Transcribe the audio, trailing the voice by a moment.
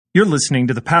You're listening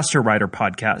to the Pastor Writer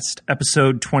Podcast,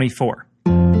 episode 24.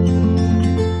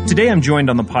 Today I'm joined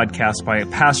on the podcast by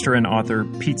pastor and author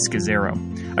Pete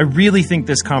Scazzero. I really think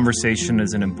this conversation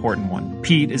is an important one.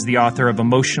 Pete is the author of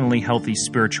Emotionally Healthy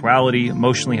Spirituality,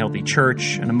 Emotionally Healthy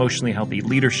Church, and Emotionally Healthy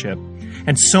Leadership.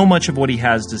 And so much of what he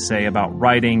has to say about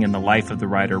writing and the life of the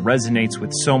writer resonates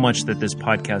with so much that this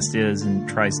podcast is and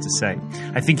tries to say.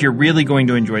 I think you're really going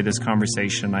to enjoy this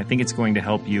conversation. I think it's going to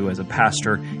help you as a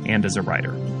pastor and as a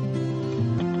writer.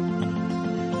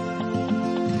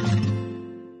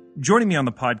 Joining me on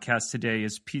the podcast today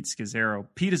is Pete Scazzero.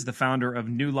 Pete is the founder of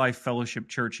New Life Fellowship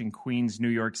Church in Queens, New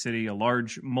York City, a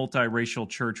large multiracial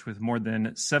church with more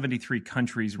than 73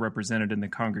 countries represented in the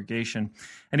congregation.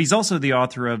 And he's also the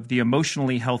author of The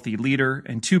Emotionally Healthy Leader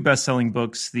and two best-selling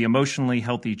books, The Emotionally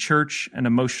Healthy Church and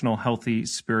Emotional Healthy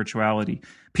Spirituality.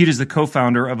 Pete is the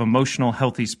co-founder of Emotional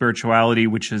Healthy Spirituality,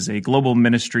 which is a global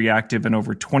ministry active in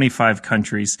over 25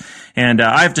 countries. And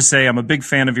I have to say, I'm a big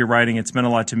fan of your writing. It's meant a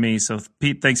lot to me. So,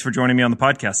 Pete, thanks for joining me on the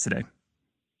podcast today.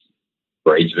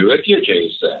 Great to be with you,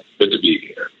 Jason. Good to be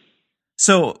here.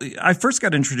 So I first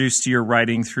got introduced to your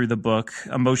writing through the book,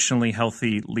 Emotionally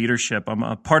Healthy Leadership. I'm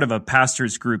a part of a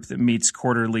pastor's group that meets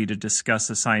quarterly to discuss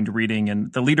assigned reading,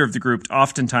 and the leader of the group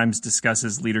oftentimes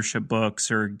discusses leadership books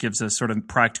or gives us sort of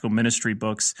practical ministry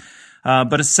books.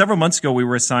 But several months ago, we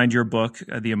were assigned your book,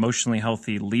 The Emotionally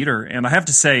Healthy Leader. And I have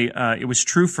to say, it was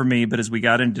true for me, but as we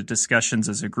got into discussions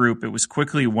as a group, it was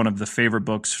quickly one of the favorite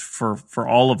books for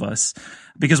all of us.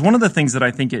 Because one of the things that I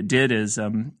think it did is,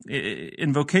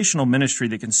 in vocational ministry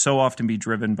that can so often be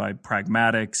driven by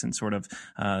pragmatics and sort of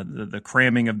the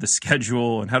cramming of the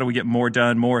schedule and how do we get more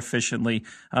done more efficiently,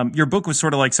 your book was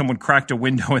sort of like someone cracked a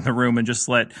window in the room and just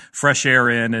let fresh air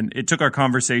in. And it took our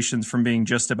conversations from being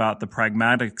just about the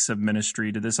pragmatics of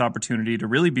ministry to this opportunity to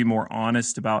really be more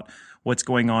honest about what's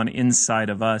going on inside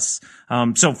of us.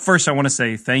 So first, I want to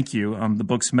say thank you. The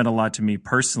book's meant a lot to me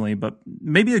personally, but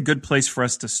maybe a good place for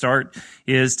us to start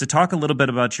is to talk a little bit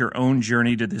about your own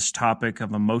journey to this topic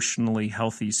of emotionally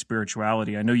healthy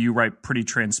spirituality. I know you write pretty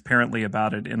transparently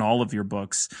about it in all of your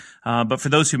books, but for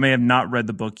those who may have not read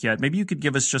the book yet, maybe you could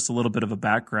give us just a little bit of a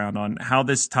background on how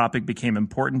this topic became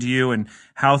important to you and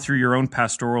how through your own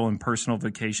pastoral and personal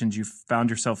vocations you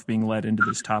found yourself being led into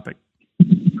this topic.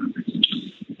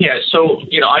 Yeah, so,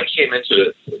 I came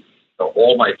into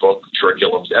all my book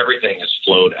curriculums, everything has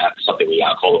flowed at something we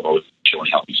now call emotionally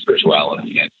healthy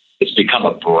spirituality. And it's become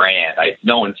a brand. I had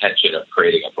no intention of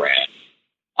creating a brand.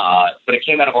 But it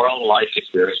came out of our own life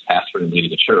experience, pastoring and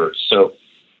leading a church. So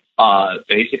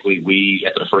basically,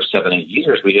 after the first 7-8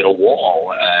 years, we hit a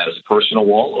wall. It was a personal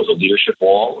wall. It was a leadership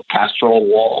wall, a pastoral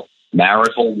wall,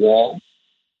 marital wall.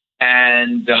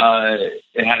 And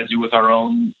it had to do with our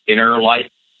own inner life,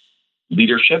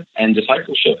 leadership and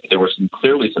discipleship. There were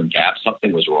clearly some gaps.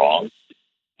 Something was wrong.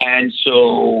 And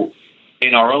so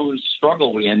in our own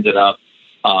struggle, we ended up,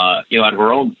 out of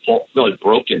our own really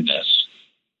brokenness,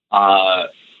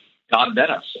 God met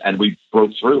us and we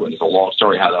broke through. And it's a long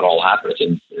story how that all happened.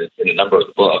 It's in a number of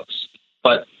the books.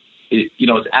 But, it's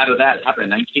out of that. It happened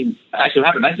in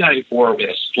 1994. We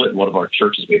had a split in one of our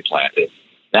churches we had planted.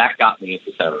 That got me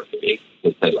into therapy.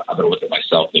 I'm going to look at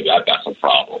myself. Maybe I've got some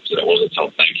problems. And it wasn't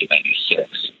until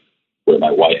 1996 where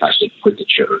my wife actually quit the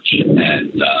church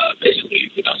and basically,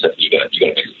 said, you got to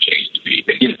make some change to be,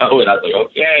 And I was like,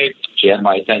 okay. She had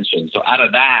my attention. So out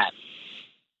of that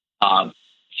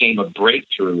came a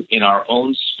breakthrough in our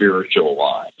own spiritual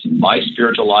lives, my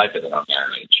spiritual life and in our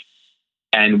marriage.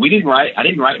 And I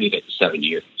didn't write anything for 7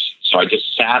 years. So I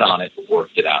just sat on it and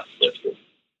worked it out and lived with it.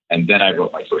 And then I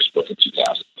wrote my first book in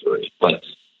 2003. But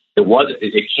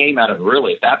it came out of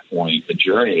really, at that point, the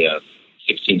journey of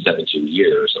 16, 17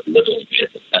 years of living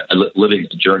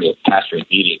the journey of pastoring and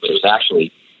leading. But it was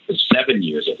actually the 7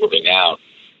 years of living out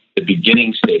the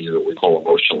beginning stage of what we call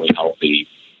emotionally healthy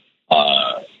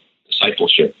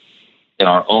discipleship in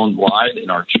our own lives, in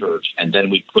our church, and then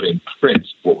we put in print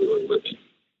what we were living.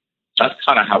 That's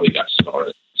kind of how we got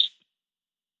started.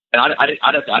 And I didn't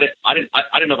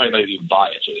know if anybody would even buy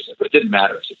it, Jason, but it didn't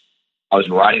matter. I was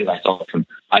writing it. I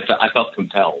felt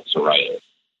compelled to write it.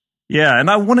 Yeah, and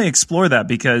I want to explore that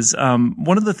because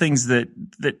one of the things that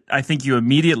I think you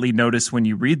immediately notice when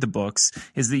you read the books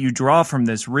is that you draw from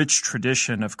this rich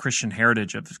tradition of Christian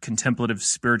heritage, of contemplative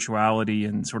spirituality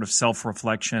and sort of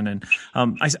self-reflection. And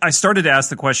I started to ask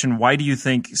the question, why do you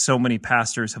think so many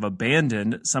pastors have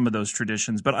abandoned some of those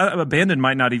traditions? But abandoned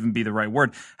might not even be the right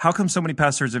word. How come so many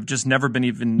pastors have just never been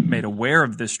even made aware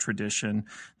of this tradition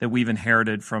that we've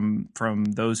inherited from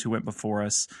those who went before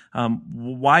us?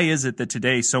 Why is it that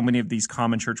today so many of these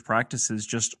common church practices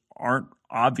just aren't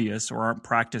obvious or aren't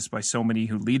practiced by so many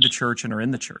who lead the church and are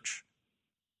in the church?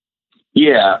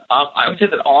 Yeah, I would say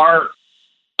that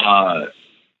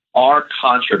our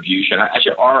contribution,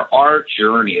 actually, our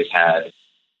journey has had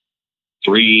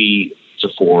 3 to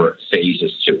 4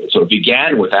 phases to it. So it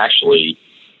began with actually,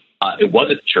 it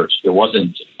wasn't church, it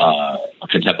wasn't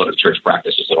contemplative church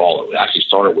practices at all. It actually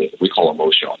started with what we call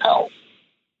emotional health,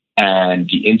 and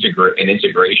the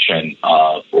integration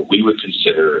of what we would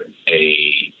consider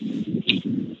a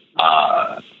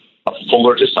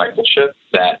fuller discipleship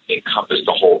that encompassed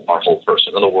our whole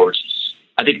person. In other words,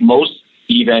 I think most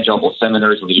evangelical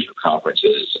seminaries and leadership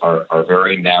conferences are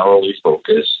very narrowly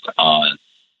focused on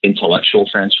intellectual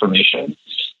transformation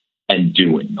and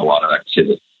doing a lot of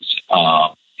activities.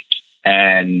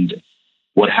 And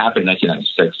what happened in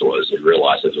 1996 was we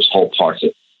realized that there's whole parts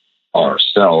of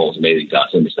ourselves, maybe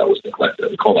God's image, that was neglected.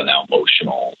 We call that now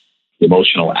the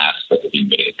emotional aspect of being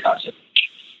made in God's image.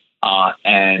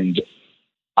 And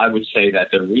I would say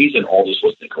that the reason all this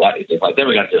was neglected, then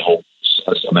we got the whole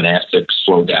monastic,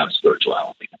 slowed down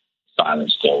spirituality,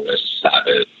 silence, stillness,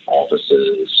 Sabbath,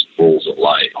 offices, rules of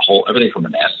life, everything from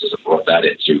monasticism brought that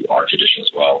into our tradition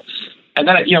as well. And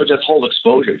then, just whole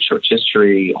exposure to church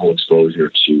history, whole exposure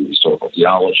to historical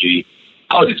theology.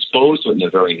 I was exposed to it in a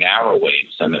very narrow way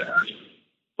in seminary.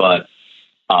 But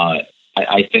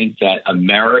I think that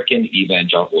American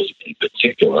evangelicalism in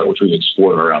particular, which we've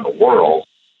explored around the world,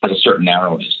 has a certain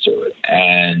narrowness to it.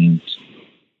 And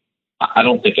I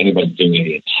don't think anybody's doing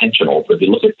anything intentional, but if you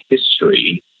look at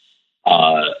history,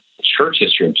 church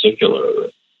history in particular,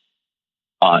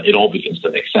 it all begins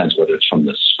to make sense, whether it's from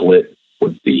the split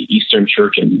with the Eastern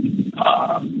Church in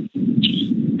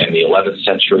the 11th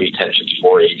century,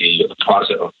 1054 AD, or the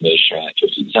Protestant Reformation in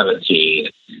 1517.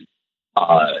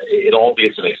 It all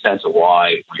begins to make sense of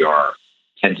why we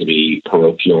tend to be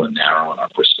parochial and narrow in our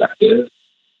perspective.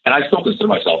 And I still consider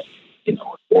myself,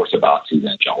 Orthodox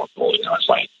evangelical. It's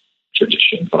my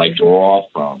tradition, but I draw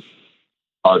from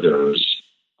others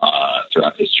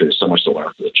throughout history. So much to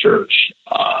learn from the church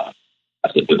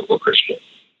as a biblical Christian.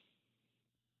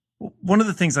 One of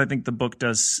the things I think the book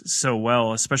does so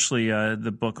well, especially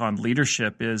the book on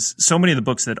leadership, is so many of the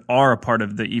books that are a part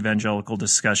of the evangelical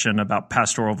discussion about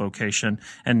pastoral vocation,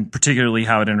 and particularly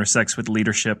how it intersects with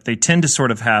leadership, they tend to sort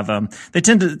of have, they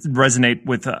tend to resonate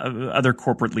with other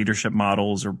corporate leadership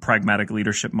models or pragmatic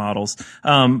leadership models.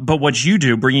 But what you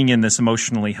do, bringing in this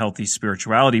emotionally healthy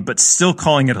spirituality, but still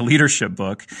calling it a leadership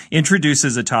book,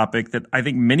 introduces a topic that I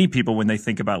think many people, when they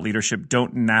think about leadership,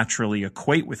 don't naturally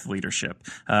equate with leadership.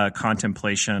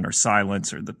 Contemplation or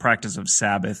silence or the practice of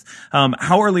Sabbath.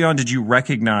 How early on did you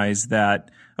recognize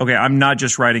that, okay, I'm not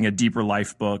just writing a deeper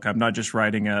life book, I'm not just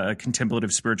writing a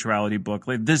contemplative spirituality book.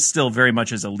 This still very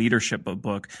much is a leadership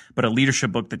book, but a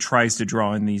leadership book that tries to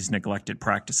draw in these neglected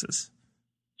practices?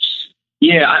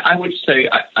 Yeah, I would say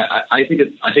I think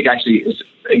actually,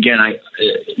 again,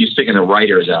 you're speaking to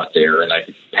writers out there, and I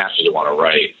think pastors who want to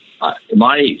write.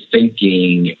 My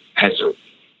thinking has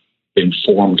been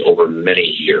formed over many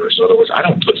years. In other words, I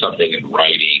don't put something in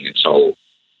writing until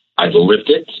I've lived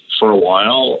it for a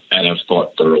while and have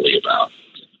thought thoroughly about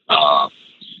it.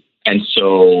 And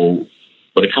so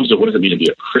when it comes to what does it mean to be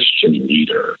a Christian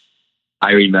leader,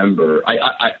 I remember,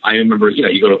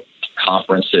 you go to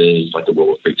conferences like the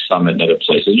Willow Creek Summit and other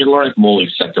places, and you learn from all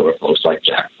these secular folks like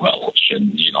Jack Welch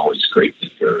and, these great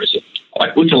thinkers.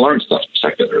 Like, we can learn stuff from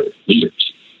secular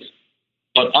leaders.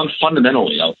 But I'm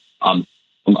fundamentally, I'm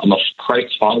a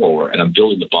Christ follower, and I'm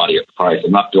building the body of Christ.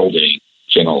 I'm not building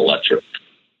General Electric.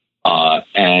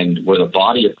 And we're the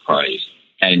body of Christ,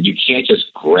 and you can't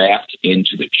just graft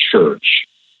into the church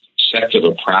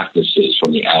secular practices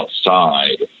from the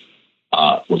outside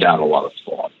without a lot of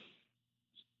thought.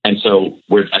 And so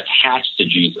we're attached to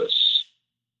Jesus,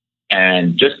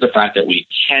 and just the fact that we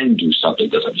can do something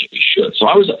doesn't mean we should. So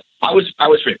I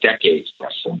was for decades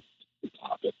wrestling with the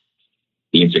topic.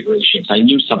 The integrations. I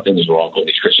knew something was wrong with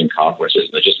these Christian conferences,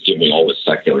 and they just give me all this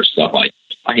secular stuff.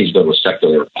 I need to go to a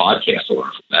secular podcast to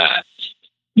learn from that.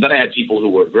 And then I had people who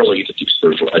were really into deep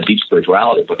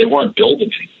spirituality, but they weren't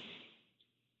building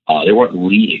anything. They weren't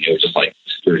leading. It was just like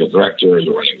spiritual directors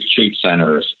or running retreat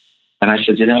centers. And I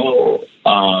said,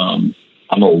 I'm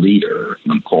a leader,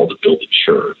 and I'm called to build a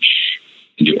church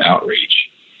and do outreach.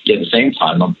 Yet at the same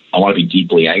time, I want to be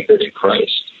deeply anchored in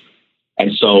Christ.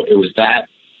 And so it was that.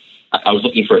 I was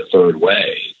looking for a third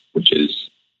way, which is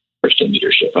Christian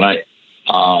leadership. And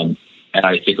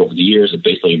I think over the years, it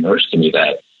basically emerged to me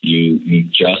that you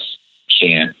just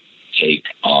can't take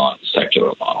on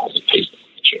secular models and paste them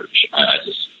in the church.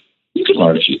 You can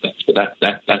learn a few things, but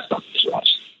that's not for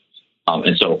us.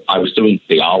 And so I was doing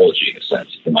theology, in a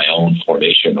sense, in my own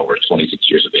formation transition over 26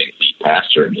 years of being lead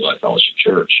pastor in New Life Fellowship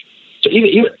Church. So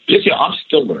even I'm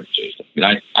still learning, Jason.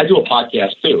 I do a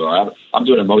podcast too. I'm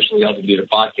doing Emotionally Healthy Leader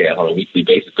podcast on a weekly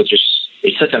basis because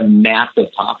it's such a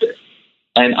massive topic.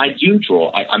 And I do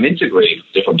I'm integrating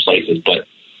different places, but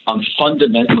I'm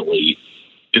fundamentally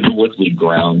biblically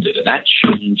grounded, and that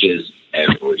changes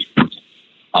everything.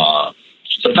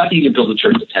 So the fact that you can build a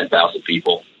church of 10,000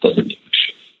 people doesn't mean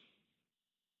shit.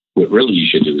 What really you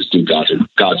should do is do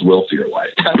God's will for your life.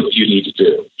 That's what you need to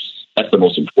do. That's the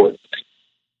most important thing.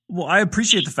 Well, I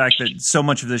appreciate the fact that so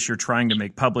much of this you're trying to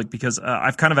make public because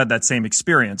I've kind of had that same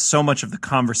experience. So much of the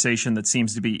conversation that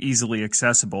seems to be easily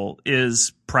accessible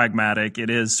is pragmatic. It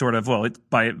is sort of,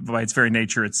 by its very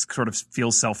nature, it's sort of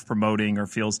feels self-promoting or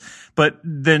feels, but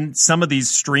then some of these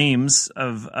streams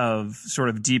of sort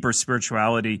of deeper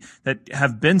spirituality that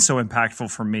have been so impactful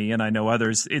for me, and I know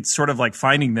others, it's sort of like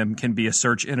finding them can be a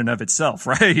search in and of itself,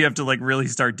 right? You have to like really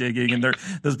start digging, and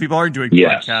those people aren't doing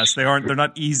podcasts. They're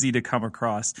not easy to come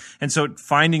across. And so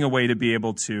finding a way to be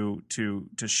able to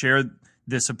share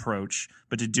this approach,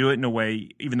 but to do it in a way,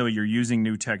 even though you're using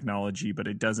new technology, but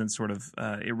it doesn't sort of,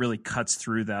 it really cuts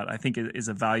through that, I think it is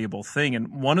a valuable thing. And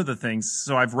one of the things,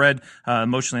 so I've read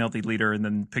Emotionally Healthy Leader and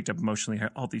then picked up Emotionally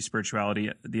Healthy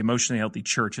Spirituality. The Emotionally Healthy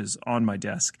Church is on my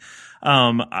desk.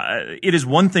 It is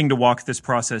one thing to walk this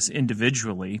process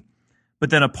individually, but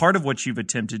then a part of what you've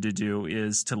attempted to do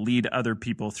is to lead other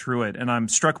people through it. And I'm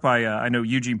struck by, I know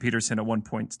Eugene Peterson at one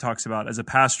point talks about, as a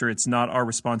pastor, it's not our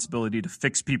responsibility to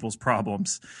fix people's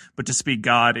problems, but to speak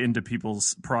God into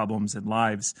people's problems and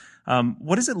lives.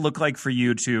 What does it look like for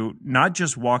you to not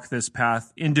just walk this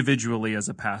path individually as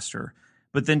a pastor,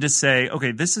 but then to say,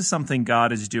 okay, this is something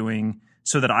God is doing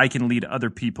so that I can lead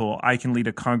other people, I can lead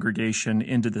a congregation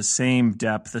into the same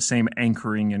depth, the same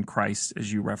anchoring in Christ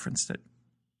as you referenced it?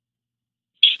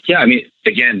 Yeah, I mean,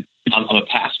 again, I'm a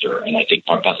pastor, and I think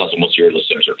most of your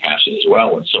listeners are pastors as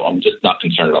well. And so I'm just not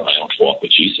concerned about my own walk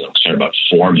with Jesus. I'm concerned about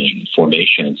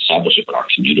formation, and discipleship in our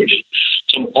community.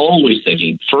 So I'm always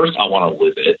thinking, first, I want to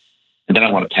live it, and then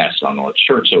I want to pass it on to our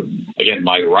church. So again,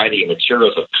 my writing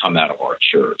materials have come out of our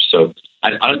church. So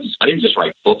I didn't just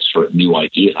write books for new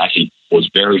ideas. I actually was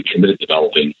very committed to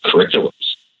developing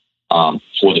curriculums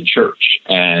for the church.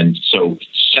 And so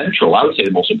central, I would say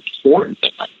the most important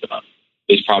thing I've done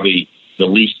is probably the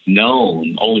least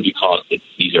known, only because it's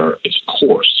a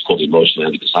course. It's called the Emotionally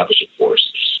Healthy Discipleship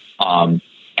course.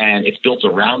 And it's built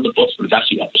around the books, but it's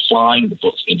actually applying the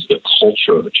books into the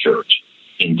culture of the church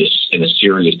in a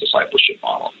serious discipleship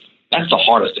model. That's the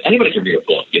hardest. Anybody can read a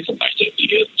book, get some nice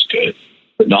ideas, it's good.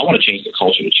 But no, I want to change the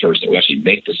culture of the church, that we actually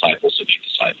make disciples to make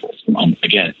disciples.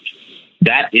 Again,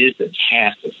 that is the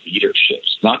task of leadership.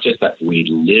 It's not just that we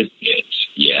live it,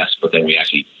 yes, but then we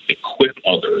actually equip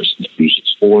others in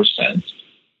Ephesians 4 sense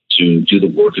to do the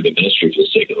work of the ministry for the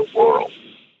sake of the world.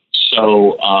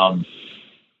 So I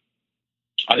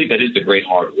think that is the great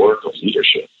hard work of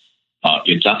leadership.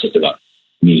 It's not just about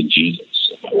meeting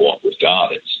Jesus and my walk with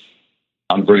God.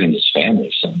 I'm bringing this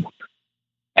family somewhere.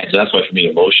 And so that's why for me,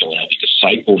 emotionally healthy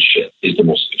discipleship is the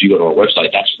most, if you go to our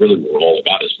website, that's really what we're all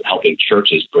about, is helping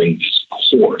churches bring this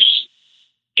course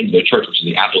into the church, which is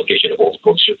the application of all the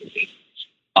books you're reading.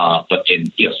 But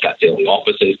it's got daily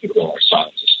offices, people go like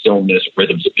Silence of Stillness,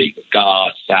 Rhythms of Being with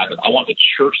God, Sabbath. I want the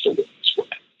church to live this way.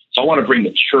 So I want to bring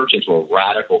the church into a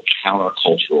radical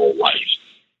countercultural life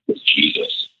with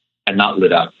Jesus and not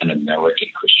live out an American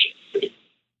Christian faith.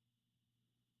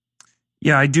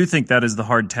 Yeah, I do think that is the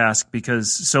hard task,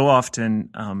 because so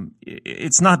often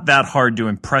it's not that hard to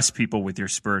impress people with your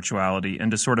spirituality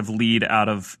and to sort of lead out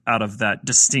of that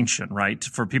distinction, right?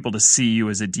 For people to see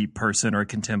you as a deep person or a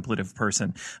contemplative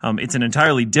person. It's an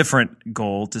entirely different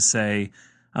goal to say,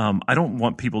 I don't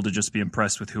want people to just be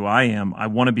impressed with who I am. I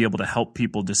want to be able to help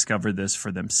people discover this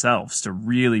for themselves, to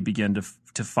really begin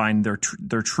to find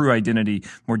their true identity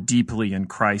more deeply in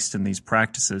Christ in these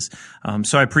practices.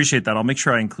 So I appreciate that. I'll make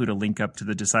sure I include a link up to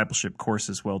the discipleship course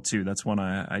as well, too. That's one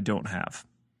I don't have.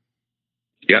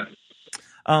 Yep.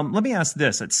 Let me ask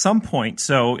this. At some point,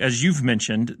 so as you've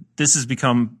mentioned, this has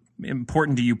become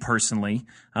important to you personally.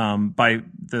 By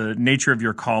the nature of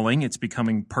your calling, it's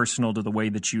becoming personal to the way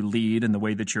that you lead and the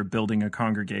way that you're building a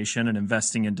congregation and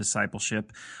investing in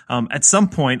discipleship. At some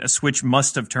point, a switch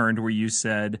must have turned where you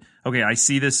said, okay, I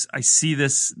see this,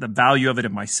 the value of it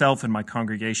in myself and my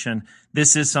congregation.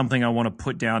 This is something I want to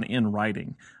put down in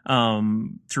writing,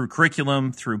 through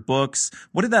curriculum, through books.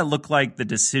 What did that look like, the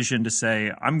decision to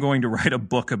say, I'm going to write a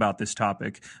book about this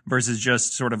topic versus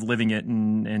just sort of living it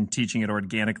and teaching it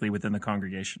organically within the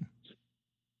congregation?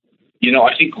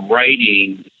 I think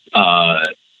writing,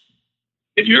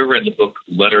 if you ever read the book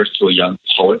Letters to a Young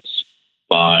Poet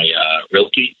by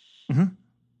Rilke.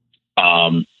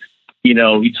 Mm-hmm.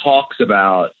 He talks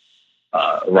about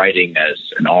writing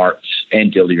as an art,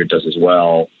 and Dillier does as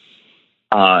well.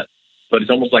 But it's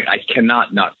almost like I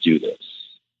cannot not do this.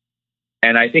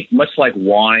 And I think much like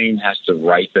wine has to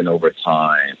ripen over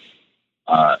time,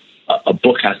 a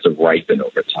book has to ripen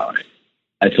over time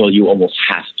until you almost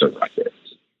have to write it.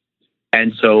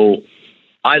 And so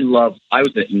I was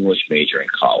an English major in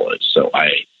college, so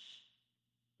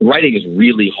writing is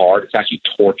really hard. It's actually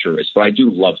torturous, but I do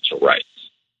love to write.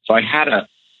 So I had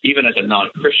even as a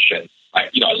non-Christian, I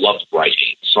loved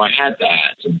writing. So I had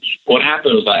that. And what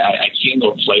happened was I came to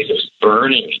a place that was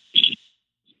burning in me.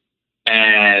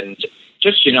 And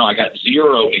just, I got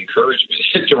zero encouragement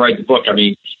to write the book. I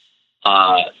mean,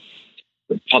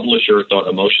 the publisher thought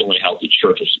Emotionally Healthy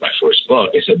Church, which was my first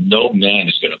book. They said, no man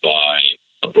is going to buy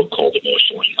a book called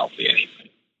Emotionally Healthy anything.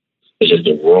 This is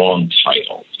the wrong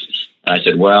title. And I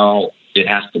said, well, it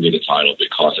has to be the title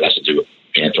because it has to do with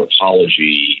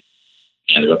anthropology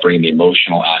and about bringing the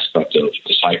emotional aspect of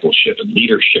discipleship and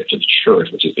leadership to the church,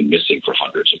 which has been missing for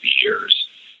hundreds of years.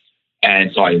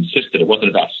 And so I insisted it wasn't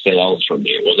about sales for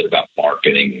me. It wasn't about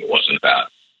marketing. It wasn't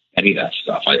about any of that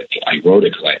stuff. I wrote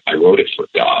it because I wrote it for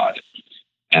God,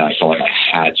 and I felt like I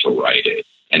had to write it.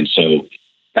 And so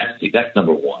that's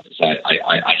number one. Is that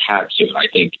I had to. And I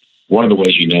think one of the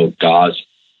ways God's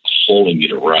holding you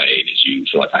to write is you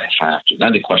feel like I have to.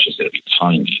 Then the question is going to be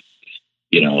timing.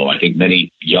 I think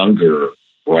many younger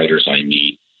writers I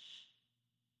meet,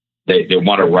 they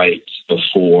want to write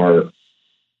before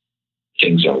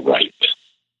things are ripe.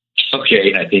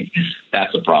 Okay, and I think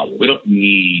that's a problem. We don't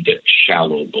need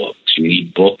shallow books. We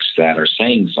need books that are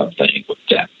saying something with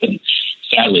depth. And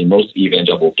sadly, most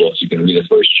evangelical books, you can read the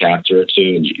first chapter or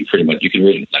two, and you can read it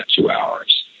in like 2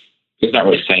 hours. It's not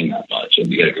really saying that much.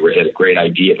 And you had a great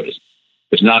idea, but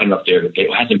there's not enough there.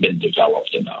 It hasn't been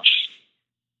developed enough.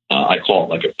 I call it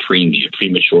like a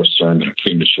premature sermon, a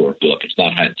premature book. It's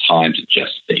not had time to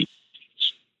gestate.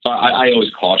 So I always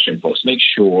caution folks, make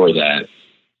sure that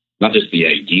not just the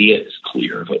idea is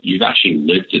clear, but you've actually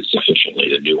lived it sufficiently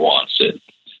to nuance it.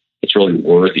 It's really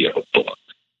worthy of a book.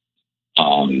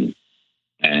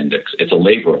 And it's a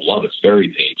labor of love. It's very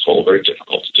painful, very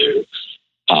difficult to do.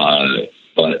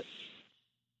 But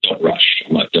don't rush.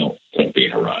 Don't be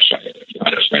in a rush. I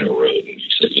had a friend who wrote, and he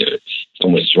said,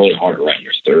 it's really hard to write in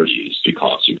your 30s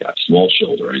because you've got small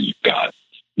children,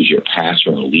 you're a pastor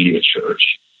and a leading a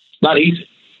church. It's not easy.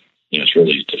 It's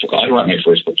really difficult. I wrote my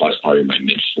first book, I was probably in my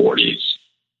mid-40s,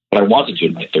 but I wanted to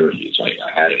in my 30s.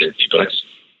 I had it in me, but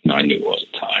I knew it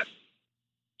wasn't time.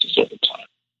 It just wasn't time.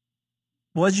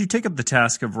 Well, as you take up the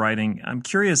task of writing, I'm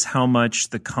curious how much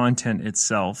the content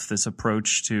itself, this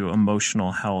approach to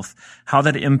emotional health, how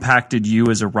that impacted you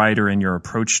as a writer and your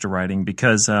approach to writing,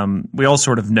 because we all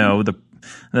sort of know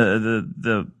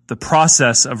the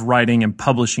process of writing and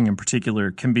publishing in particular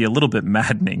can be a little bit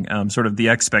maddening. Sort of the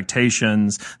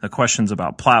expectations, the questions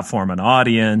about platform and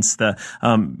audience.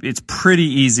 It's pretty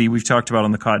easy. We've talked about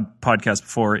on the podcast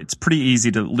before. It's pretty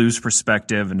easy to lose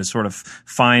perspective and to sort of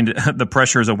find the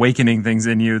pressures awakening things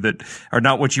in you that are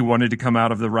not what you wanted to come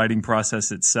out of the writing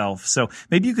process itself. So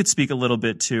maybe you could speak a little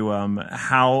bit to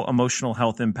how emotional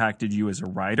health impacted you as a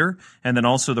writer, and then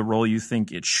also the role you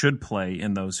think it should play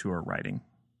in those who are writing.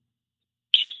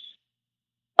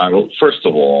 Well, first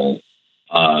of all,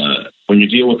 when you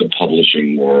deal with the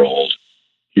publishing world,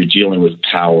 you're dealing with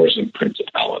powers and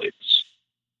principalities.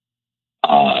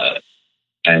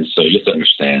 And so you have to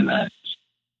understand that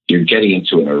you're getting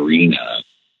into an arena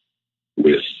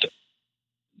with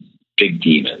big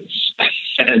demons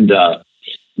and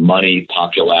money,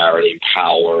 popularity,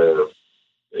 power.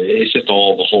 It's just the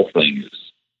whole thing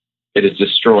it has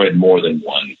destroyed more than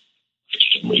one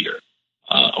Christian leader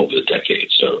over the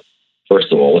decades. So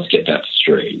first of all, let's get that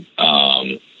straight.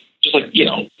 Just like,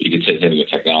 you could say anything with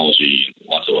technology,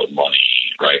 lots of money,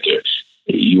 right?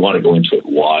 You want to go into it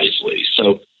wisely.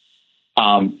 So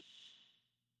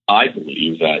I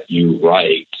believe that you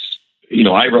write,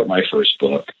 I wrote my first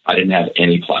book. I didn't have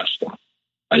any platform.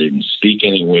 I didn't speak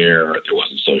anywhere. There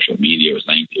wasn't social media. It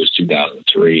was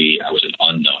 2003. I was an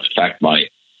unknown. In fact,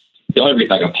 the only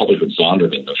reason I got published with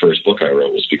Zondervan, the first book I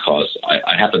wrote, was because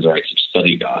I happened to write some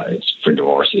study guides for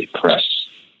DeVarsity Press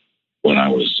when I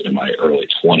was in my early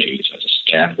 20s as a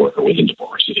staff worker within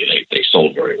DeVarsity. They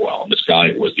sold very well. And this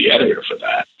guy who was the editor for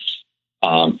that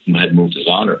had moved to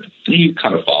Zondervan. And he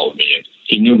kind of followed me. And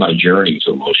he knew my journey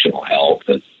to emotional health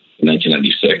in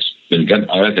 1996.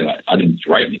 I didn't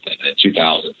write anything. And in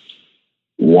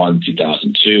 2001,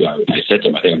 2002, I said to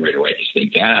him, I think I'm ready to write this thing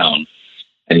down.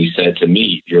 And he said to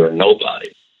me, "You're a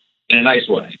nobody," in a nice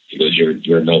way. He because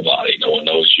you're nobody. No one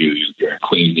knows you. You're in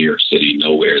Queens, New York City,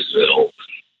 Nowheresville.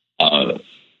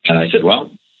 And I said,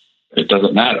 well, it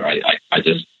doesn't matter. I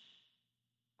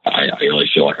really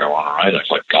feel like I want to write. I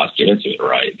feel like God's given to me to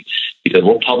write. He said,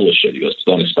 we'll publish it. He goes,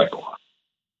 don't expect a lot.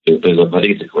 I think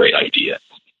it's a great idea.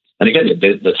 And again,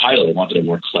 the title, I wanted a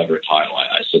more clever title.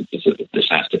 I said, this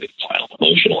has to be the title.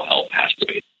 Emotional health has to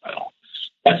be the title.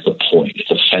 That's the point.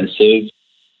 It's offensive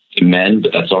to men,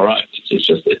 but that's all right. It's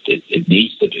just, it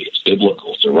needs to be. It's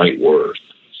biblical. It's the right word.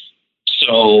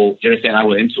 So, you understand, I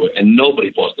went into it, and nobody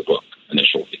bought the book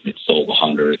initially. It sold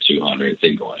 100, 200,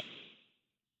 thing going.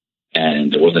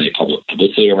 And there wasn't any public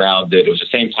publicity around it. It was the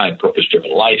same time Purpose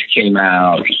Driven Life came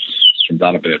out. From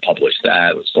Donovan had published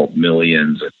that. It was sold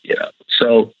millions,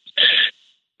 So,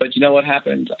 but you know what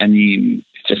happened? I mean,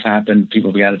 it just happened.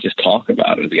 People began to just talk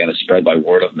about it. It began to spread by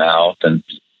word of mouth. And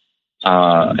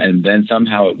then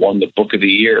somehow it won the Book of the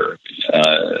Year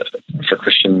for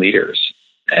Christian leaders.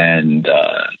 And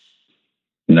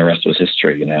the rest was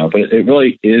history, But it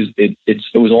really is, it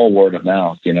was all word of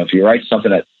mouth. If you write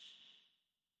something that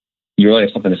you really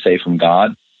have something to say from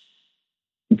God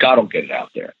will get it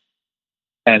out there.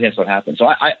 And that's what happened. So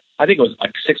I think it was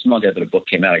like 6 months after the book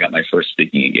came out, I got my first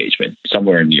speaking engagement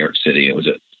somewhere in New York City. It was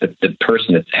the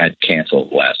person that had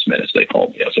canceled last minute. So they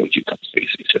called me. I said, would you come speak?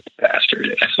 He said, the pastor.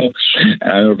 So, and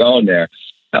I was going there.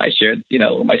 And I shared,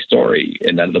 my story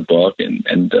in the book.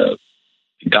 And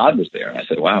God was there. And I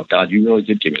said, wow, God, you really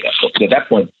did give me that book. At that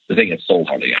point, the thing had sold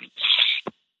hardly any.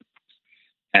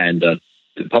 And the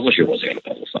publisher wasn't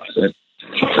going to publicize it.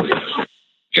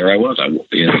 Here I was,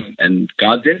 and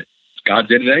God did it. God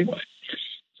did it anyway.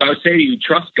 So I would say you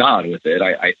trust God with it.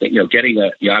 I think,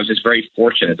 I was just very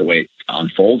fortunate the way it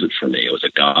unfolded for me. It was a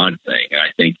God thing. And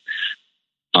I think,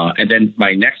 and then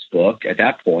my next book at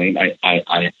that point,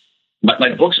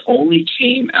 my books only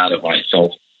came out of, I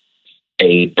felt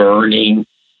a burning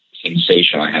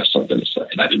sensation. I have something to say.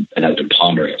 And I've been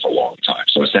pondering it for a long time.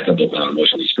 So a second book on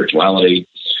emotional spirituality,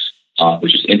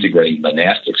 which is integrating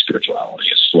monastic spirituality,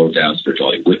 a slowed down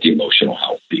spirituality with the emotional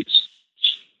health piece.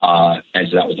 And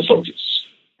so that was the focus.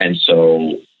 And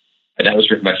that was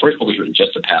written, my first book was written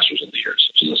just to pastors and leaders,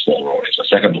 which is a small audience. My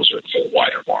second book was written for the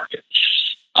wider market.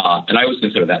 And I always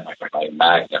consider that my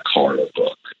Magna Carta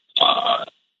book,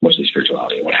 mostly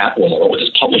spirituality. And what happened was I went with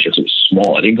this publisher, because it was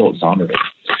small. I didn't go with Zondervan.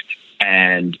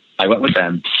 And I went with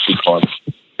them because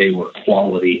they were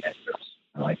quality editors.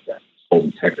 I like that. Full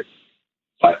integrity.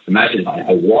 But imagine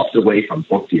I walked away from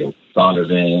book deals,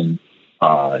 Zondervan,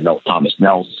 Thomas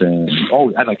Nelson.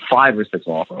 I had like 5 or 6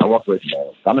 offers. I walked away from all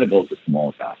of them. I'm going to go with the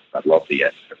small guy. I love the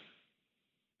editor.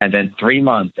 And then 3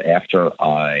 months after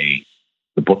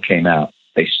the book came out,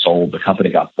 they sold. The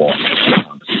company got bought by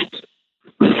Thomas Nelson.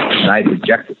 And I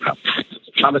rejected Thomas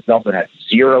Nelson. Thomas Nelson had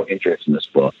zero interest in this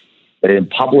book. They didn't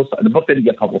publicize. The book didn't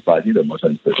get publicized either. Most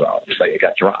of it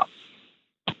got dropped.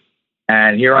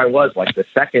 And here I was, like the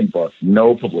second book,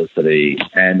 no publicity,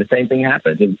 and the same thing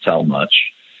happened. It didn't sell much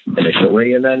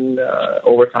initially, and then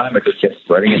over time, it just kept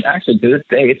spreading. And actually, to this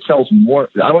day, it sells more.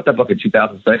 I wrote that book in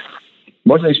 2006.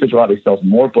 Emotional Spirituality sells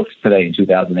more books today in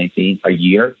 2018 a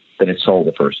year than it sold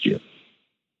the first year.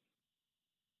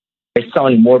 It's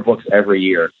selling more books every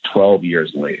year, 12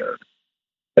 years later,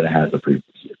 than it has the previous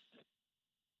year.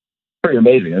 Pretty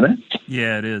amazing, isn't it?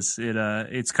 Yeah, it is.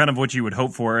 It's kind of what you would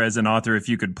hope for as an author if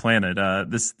you could plan it.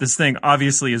 This thing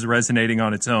obviously is resonating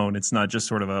on its own. It's not just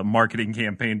sort of a marketing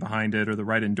campaign behind it or the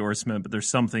right endorsement, but there's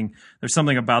something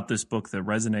about this book that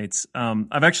resonates.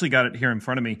 I've actually got it here in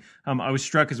front of me. I was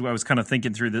struck as I was kind of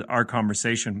thinking through our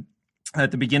conversation.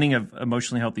 At the beginning of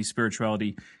Emotionally Healthy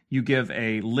Spirituality, you give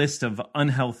a list of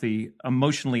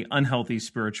emotionally unhealthy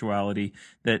spirituality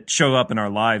that show up in our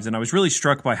lives. And I was really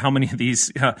struck by how many of these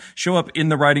show up in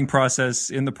the writing process,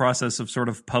 in the process of sort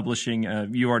of publishing.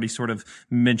 You already sort of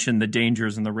mentioned the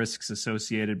dangers and the risks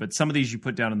associated, but some of these you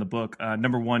put down in the book.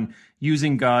 Number 1,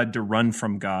 using God to run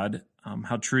from God.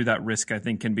 How true that risk, I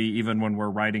think, can be even when we're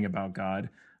writing about God.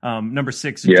 Number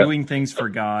 6, doing things for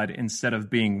God instead of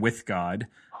being with God.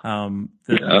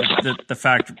 The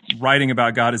fact writing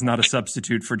about God is not a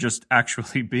substitute for just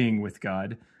actually being with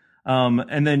God.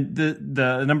 And then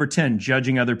the number 10,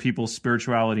 judging other people's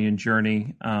spirituality and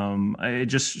journey. It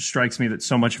just strikes me that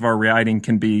so much of our writing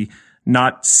can be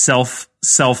not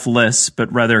selfless,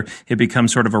 but rather it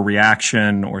becomes sort of a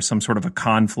reaction or some sort of a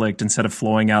conflict instead of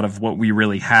flowing out of what we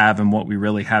really have and what we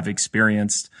really have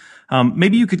experienced.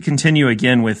 Maybe you could continue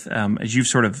again with, as you've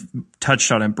sort of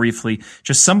touched on it briefly,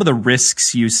 just some of the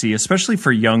risks you see, especially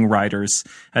for young writers,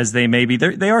 as they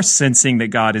are sensing that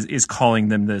God is calling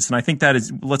them this. And I think that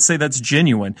is, let's say that's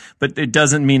genuine, but it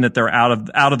doesn't mean that they're out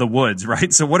of the woods,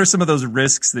 right? So what are some of those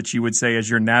risks that you would say as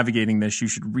you're navigating this, you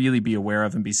should really be aware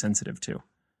of and be sensitive to?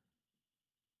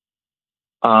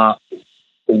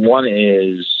 One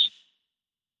is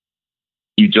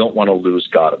you don't want to lose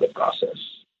God in the process,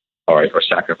 all right, or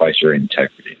sacrifice your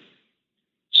integrity.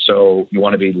 So you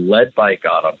want to be led by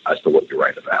God as to what you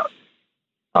write about.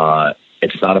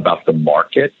 It's not about the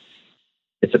market.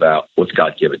 It's about what's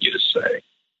God given you to say.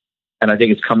 And I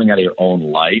think it's coming out of your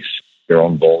own life, your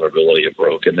own vulnerability and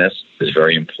brokenness is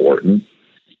very important.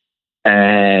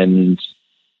 And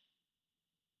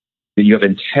you have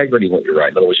integrity in what you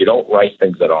write. In other words, you don't write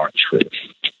things that aren't true.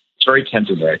 It's very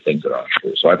tempting to write things that aren't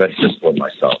true. So I've had discipline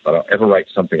myself. I don't ever write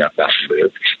something I found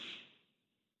true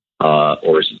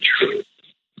or isn't true.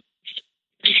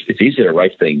 It's easy to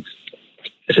write things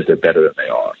as if they're better than they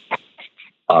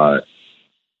are.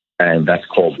 And that's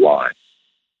called lying.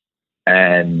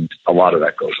 And a lot of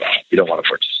that goes on. You don't want to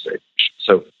participate.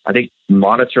 So I think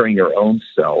monitoring your own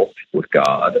self with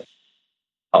God,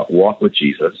 walk with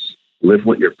Jesus, live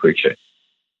what you're preaching.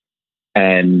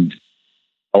 And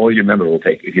always remember,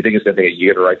 if you think it's going to take a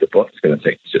year to write the book, it's going to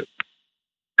take 2.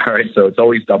 All right. So it's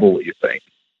always double what you think.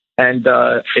 And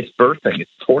it's birthing.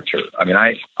 It's torture. I mean,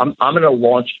 I'm going to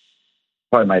launch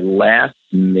probably my last,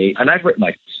 and I've written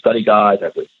like study guides,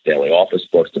 I've written daily office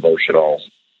books, devotionals.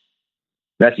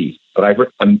 That's easy. But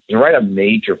to write a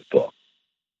major book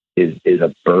is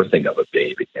a birthing of a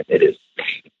baby. And it is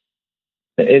pain.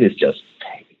 It is just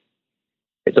pain.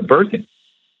 It's a birthing.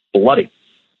 Bloody.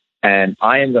 And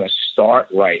I am going to start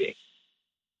writing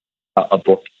a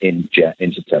book in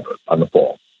September, on the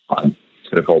fall. It's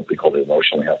going to be called The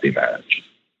Emotionally Healthy Marriage.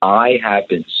 I have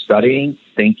been studying,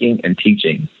 thinking, and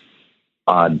teaching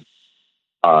on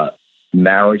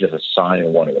marriage as a sign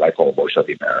and wonder, what I call emotionally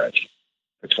healthy marriage,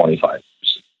 for 25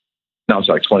 years. No, I'm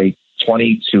sorry,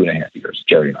 22 and a half years,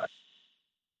 Jerry and I.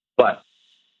 But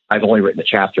I've only written a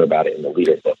chapter about it in the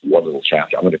leader book, one little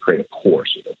chapter. I'm going to create a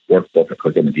course with a workbook, a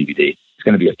curriculum, and DVD. It's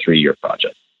going to be a 3-year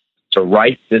project. To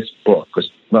write this book, because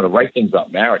I'm going to write things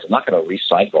about marriage. I'm not going to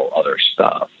recycle other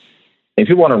stuff. If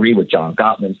you want to read what John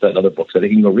Gottman said, other books, I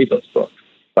think you can go read those books.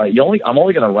 But I'm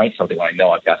only going to write something when I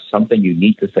know I've got something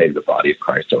unique to say to the body of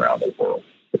Christ around the world.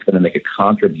 It's going to make a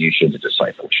contribution to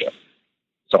discipleship.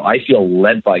 So I feel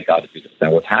led by God to do this.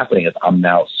 Now, what's happening is I'm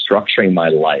now structuring my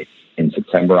life in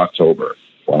September, October,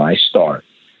 when I start.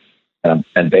 And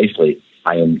basically,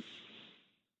 I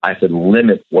have to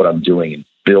limit what I'm doing in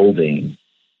building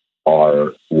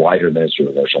our wider ministry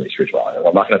of emotional spirituality.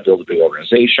 I'm not going to build a big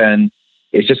organization.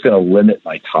 It's just going to limit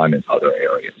my time in other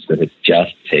areas because it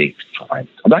just takes time.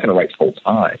 I'm not going to write full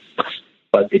time,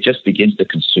 but it just begins to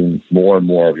consume more and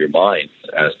more of your mind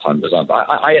as time goes on.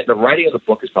 The writing of the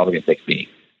book is probably going to take me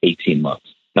 18 months.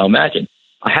 Now imagine,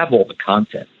 I have all the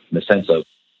content in the sense of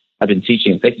I've been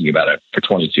teaching and thinking about it for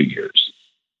 22 years.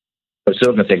 But it's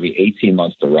still going to take me 18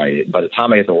 months to write it. And by the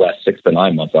time I get to the last 6 to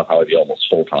 9 months, I'll probably be almost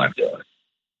full-time doing it.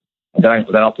 And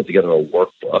then I'll put together a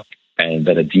workbook and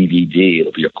then a DVD.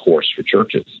 It'll be a course for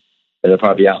churches. And it'll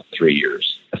probably be out in 3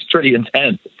 years. That's pretty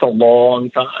intense. It's a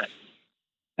long time.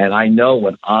 And I know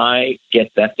when I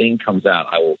get that thing comes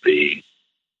out, it'll be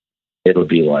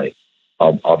like,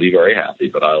 I'll be very happy,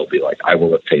 but I'll be like, I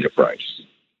will have paid a price.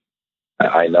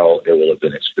 I know it will have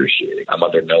been excruciating. I'm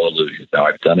under no illusions. Now,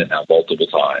 I've done it now multiple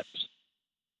times.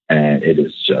 And it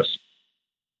is just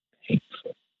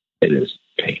painful. It is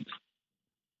painful.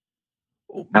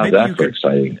 How's that for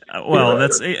exciting? Well,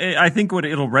 I think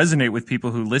it'll resonate with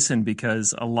people who listen,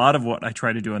 because a lot of what I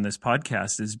try to do on this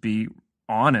podcast is be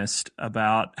honest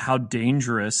about how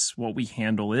dangerous what we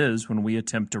handle is when we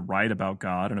attempt to write about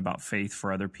God and about faith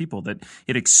for other people, that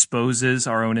it exposes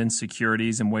our own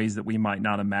insecurities in ways that we might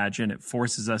not imagine. It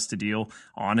forces us to deal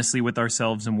honestly with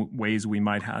ourselves in ways we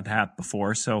might have had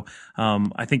before. So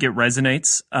I think it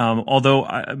resonates, although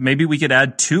maybe we could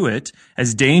add to it,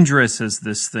 as dangerous as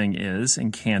this thing is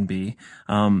and can be,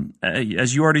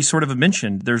 as you already sort of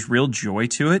mentioned, there's real joy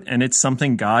to it, and it's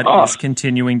something God is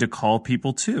continuing to call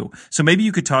people to. So maybe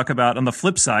you could talk about, on the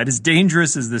flip side, as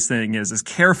dangerous as this thing is, as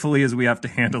carefully as we have to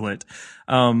handle it,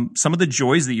 some of the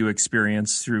joys that you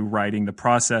experience through writing, the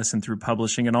process, and through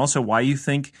publishing, and also why you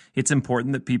think it's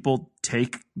important that people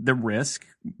take the risk,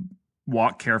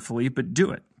 walk carefully, but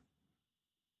do it.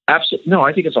 Absolutely. No,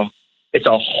 I think it's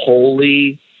a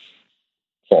holy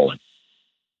calling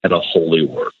and a holy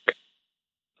work.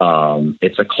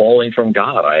 It's a calling from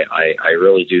God. I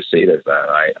really do see it as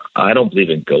that. I don't believe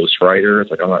in ghostwriters.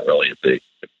 Like, I'm not really a big.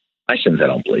 I shouldn't say I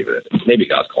don't believe it. Maybe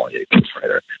God's calling you a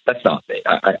ghostwriter. That's not me.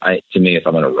 To me, if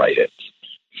I'm going to write it,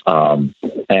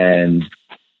 and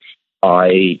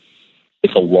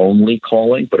it's a lonely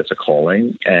calling, but it's a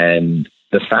calling, and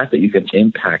the fact that you can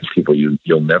impact people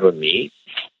you'll never meet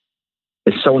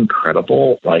is so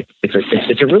incredible. Like,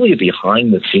 it's a really a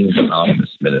behind the scenes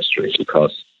anonymous ministry,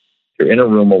 because you're in a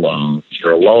room alone.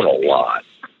 You're alone a lot.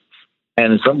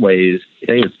 And in some ways,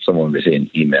 if someone would say an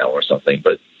email or something,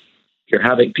 but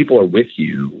people are with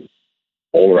you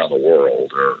all around the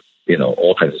world, or,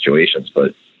 all kinds of situations,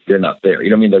 but they're not there. You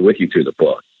know what I mean? They're with you through the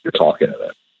book. You're talking to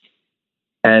them.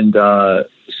 And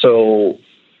so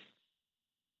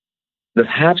to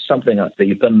have something that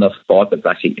you've done enough thought that's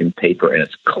actually in paper and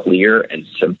it's clear and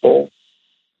simple,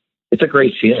 it's a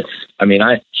great feeling. I mean,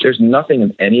 there's nothing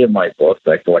in any of my books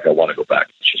that I feel like I want to go back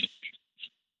and change.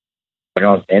 I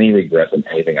don't have any regrets in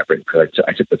anything I've written, because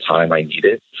I took the time I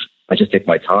needed. I just take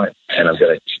my time, and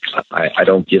I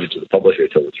don't give it to the publisher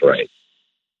until it's right.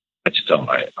 I just don't.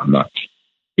 I'm not.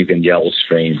 You can yell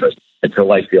scream, but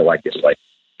until I feel like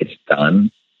it's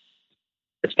done,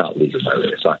 it's not leaving my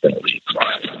room. It's not going to leave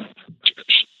mine.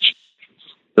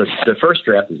 The first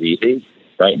draft is easy,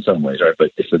 right, in some ways, right?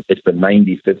 But it's the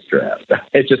 95th draft.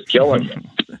 It's just killing you,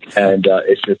 and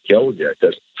it's just kills you.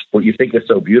 Because what you think is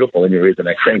so beautiful, and you read the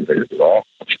next thing, but this is all.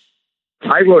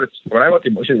 When I wrote the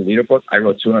Emotionally Leader book, I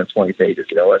wrote 220 pages.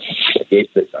 You know what? This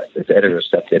editor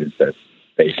stepped in and said,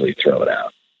 basically, throw it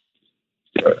out.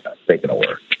 It's taking a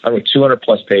work. I wrote 200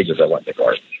 plus pages. I went in the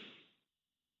garbage.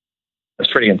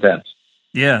 That's pretty intense.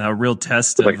 Yeah, a real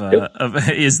test of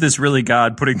is this really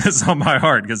God putting this on my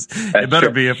heart? Because it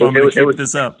better be if I'm going to keep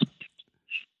this up.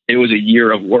 It was a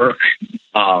year of work.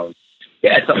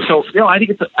 Yeah, so I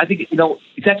think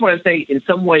that's what I'm saying. In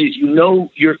some ways,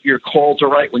 you're called to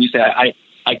write when you say,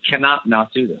 I cannot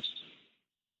not do this.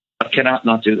 I cannot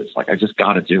not do this. Like, I just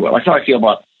got to do it. Like, how I feel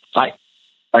about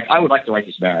I would like to write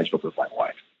this marriage book with my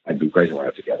wife. I'd be crazy to write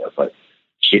it together, but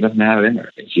she doesn't have it in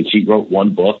her. She wrote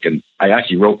one book, and I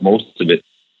actually wrote most of it.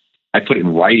 I put it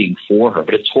in writing for her,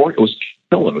 but it was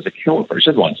killing. It was a killer for her. She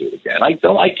doesn't want to do it again. I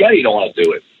get it. You don't want to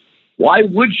do it. Why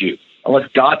would you? Unless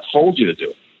God told you to do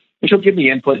it. And she'll give me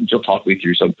input, and she'll talk me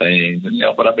through some things. And,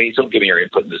 but I mean, she'll give me her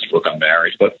input in this book on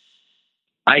marriage. But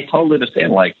I totally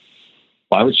understand. Like,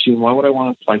 why would I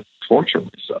want to torture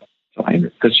myself?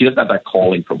 Because she doesn't have that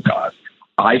calling from God.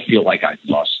 I feel like I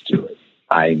must do it.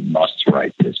 I must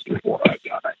write this before I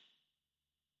die.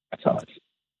 That's how I feel.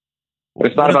 But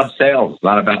it's not about sales. It's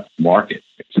not about market.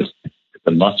 It's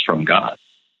a must from God.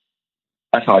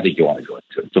 That's how I think you want to go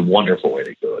into it. It's a wonderful way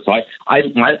to go. So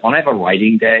when I have a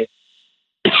writing day,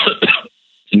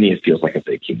 to me, it feels like a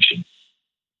vacation,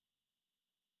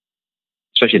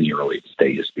 especially in the early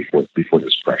stages before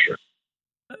there's pressure.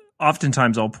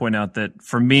 Oftentimes, I'll point out that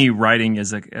for me, writing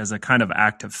is a kind of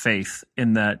act of faith,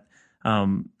 in that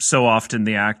so often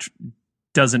the act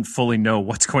doesn't fully know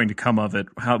what's going to come of it,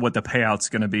 what the payout's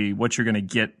going to be, what you're going to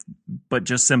get, but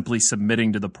just simply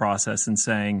submitting to the process and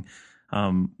saying,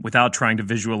 without trying to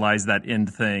visualize that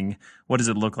end thing, what does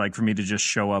it look like for me to just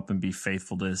show up and be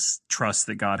faithful to trust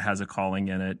that God has a calling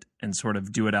in it, and sort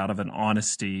of do it out of an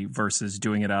honesty versus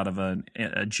doing it out of an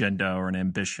agenda or an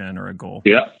ambition or a goal?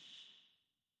 Yeah.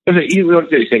 You want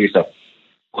to say to yourself,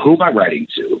 who am I writing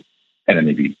to? And it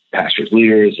may be pastors,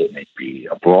 leaders, it may be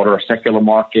a broader secular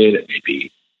market, it may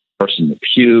be a person in the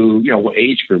pew, what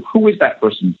age group, who is that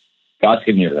person God's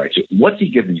giving you to write to? What's he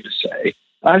giving you to say?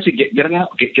 Obviously, get it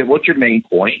out. Get what's your main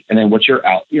point, and then what's your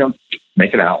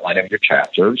make an outline of your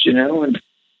chapters, and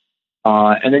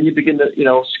then you begin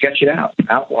to sketch it out,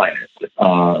 outline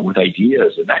it with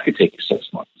ideas, and that could take you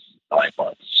 6 months, 9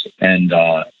 months, and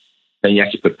then you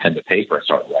actually put pen to paper and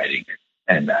start writing,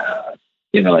 and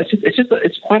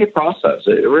it's quite a process.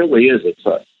 It really is.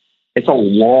 It's a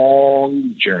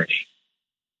long journey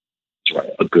to write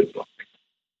a good book.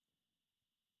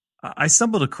 I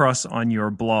stumbled across on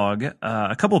your blog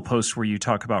a couple of posts where you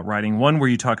talk about writing. One where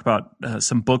you talk about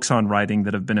some books on writing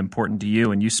that have been important to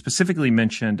you, and you specifically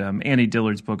mentioned Annie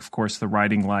Dillard's book, of course, The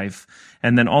Writing Life,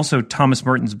 and then also Thomas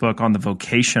Merton's book on the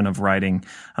vocation of writing.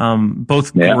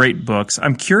 Both great books.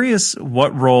 I'm curious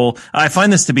what role – I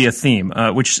find this to be a theme,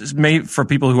 which may, for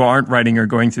people who aren't writing or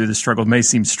going through this struggle, may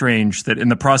seem strange that in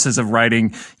the process of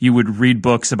writing, you would read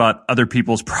books about other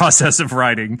people's process of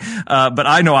writing. But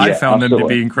I know I found them to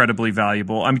be incredibly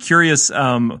valuable. I'm curious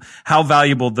how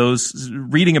valuable those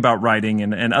reading about writing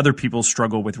and other people's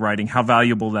struggle with writing, how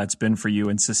valuable that's been for you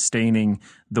in sustaining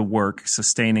the work,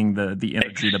 sustaining the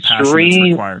energy, the passion that's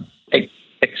required.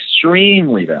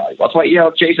 extremely valuable. That's why,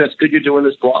 Jason, it's good you're doing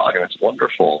this blog, and it's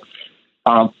wonderful.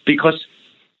 Because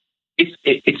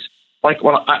it's like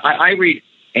when I read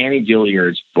Annie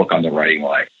Gilliard's book on the writing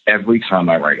life. Every time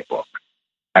I write a book,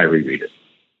 I reread it.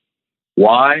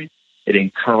 Why? It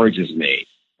encourages me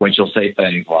when she'll say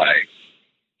things like,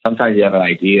 sometimes you have an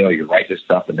idea or you write this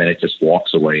stuff and then it just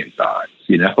walks away and dies,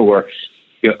 or,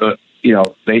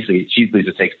 basically she believes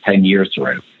it takes 10 years to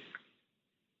write it.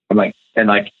 I'm like,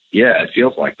 yeah, it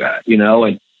feels like that,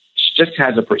 and she just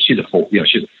has she's a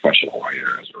professional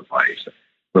writer, as her advice, a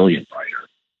brilliant writer.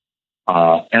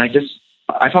 And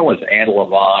I thought with Anne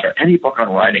Lamott or any book on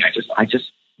writing, I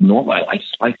just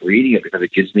like reading it because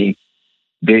it gives me,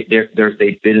 they've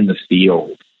been in the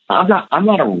field. I'm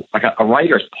not a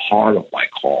writer is part of my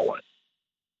calling.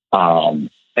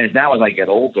 And now as I get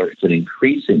older, it's an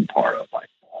increasing part of my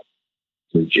calling.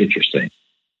 So it's interesting.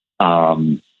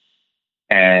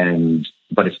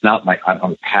 But it's not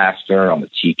I'm a pastor, I'm a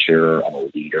teacher, I'm a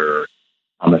leader.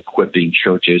 I'm equipping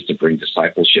churches to bring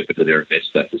discipleship into their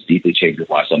midst that has deeply changed their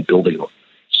lives. I'm building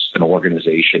an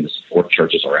organization to support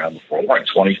churches around the world. We're in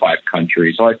 25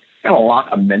 countries. So I got a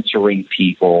lot of mentoring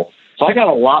people. So I got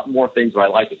a lot more things that I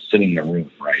like than sitting in a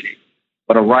room writing.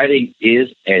 But writing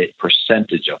is a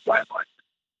percentage of my life.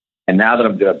 And now that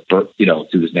I'm going to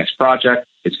do this next project,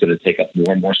 it's going to take up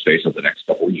more and more space over the next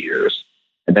couple of years.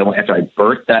 And then after I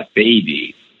birth that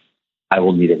baby, I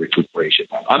will need a recuperation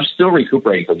time. I'm still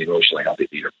recuperating from the emotionally healthy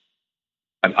leader.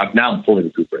 I'm now fully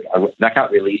recuperating. That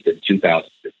got released in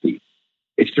 2015.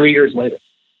 It's 3 years later.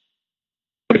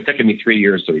 But it's taken me 3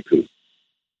 years to recoup,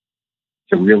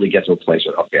 to really get to a place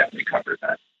where, okay, I've recovered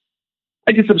that.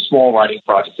 I did some small writing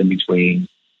projects in between,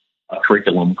 a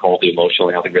curriculum called the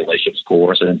Emotionally Healthy Relationships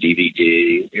course and a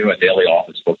DVD, a daily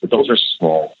office book, but those are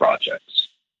small projects.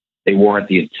 They weren't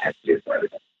the intensive writing.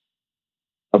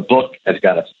 A book has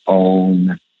got its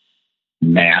own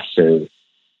massive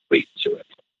weight to it.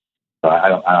 I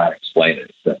don't explain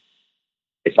it.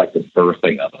 It's like the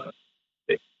birthing of a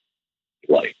big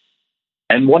life.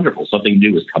 And wonderful, something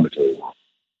new is coming to the world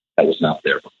that was not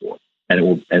there before. And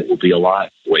it will be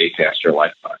alive way past your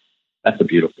lifetime. That's a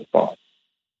beautiful thought.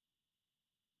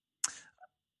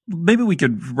 Maybe we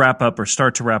could wrap up or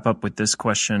start to wrap up with this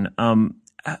question.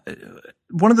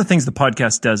 One of the things the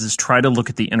podcast does is try to look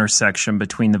at the intersection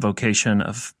between the vocation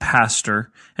of pastor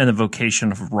and the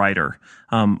vocation of writer.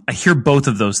 I hear both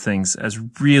of those things as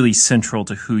really central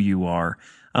to who you are.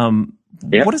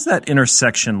 What does that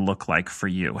intersection look like for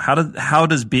you? How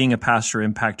does being a pastor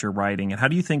impact your writing, and how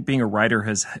do you think being a writer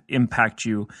has impacted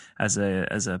you as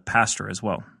a pastor as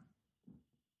well?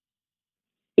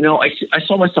 I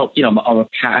saw myself, I'm a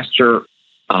pastor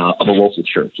of a local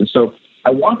church, and so I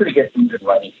wanted to get into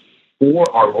writing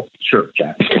for our local church,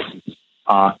 actually.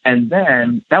 And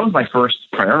then that was my first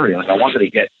priority. I wanted to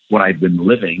get what I'd been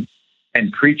living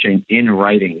and preaching in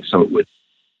writing so it would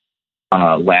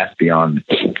last beyond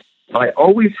me. But I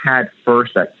always had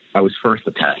that I was first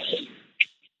the pastor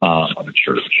of a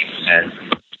church. And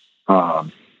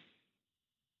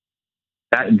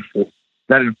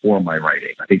that informed my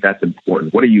writing. I think that's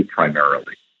important. What are you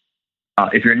primarily?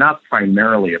 If you're not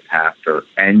primarily a pastor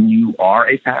and you are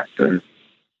a pastor,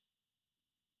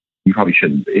 you probably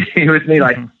shouldn't be. With me,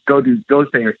 like go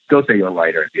say you're a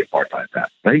writer and be a part-time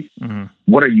pastor, right? Mm-hmm.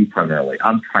 What are you primarily?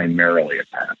 I'm primarily a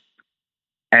pastor,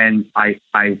 and I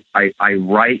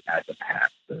write as a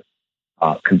pastor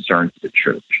concerned to the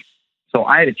church. So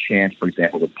I had a chance, for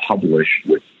example, to publish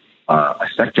with a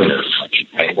secular country,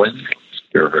 Penguin.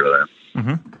 You ever heard of that?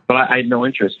 Mm-hmm. But I had no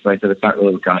interest. But I said it's not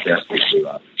really what God asked me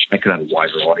to. I could have a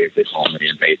wider audience. They called me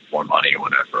and made more money or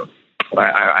whatever. But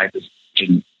I just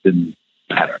didn't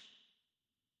matter.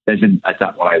 That's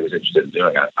not what I was interested in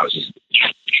doing. I was just,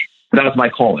 but that was my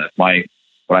calling. That's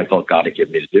what I felt God had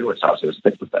given me to do, and so I was going to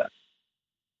stick with that.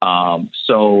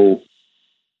 So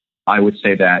I would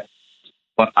say that,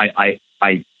 but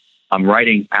I'm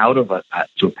writing out of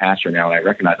to a pastor now, and I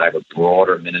recognize I have a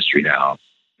broader ministry now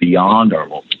beyond our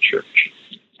local church,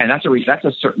 and that's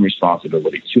a certain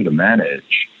responsibility too to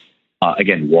manage.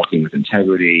 Again, walking with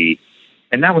integrity.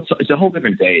 And now it's a whole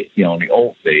different day. In the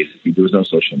old days, there was no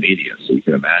social media, so you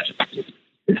can imagine.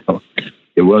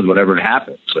 It was whatever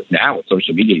happened. But now with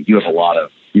social media, you have a lot of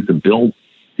you can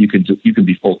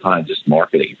be full time just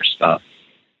marketing your stuff.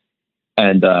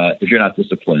 And if you're not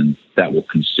disciplined, that will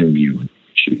consume you and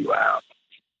chew you out.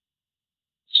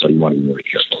 So you want to be really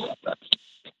careful about that.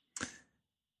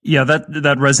 Yeah, that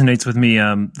resonates with me.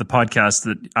 The podcast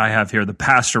that I have here, the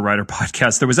Pastor Writer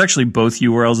podcast, there was actually both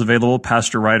URLs available,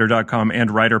 pastorwriter.com and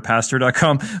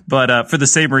writerpastor.com. But for the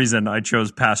same reason, I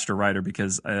chose Pastor Writer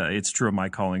because it's true of my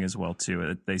calling as well,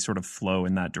 too. They sort of flow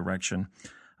in that direction.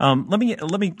 Let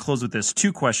me close with this.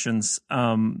 Two questions,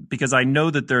 because I know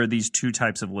that there are these two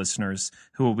types of listeners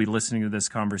who will be listening to this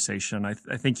conversation. I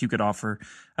think you could offer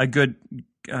a good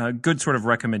sort of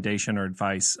recommendation or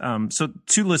advice. So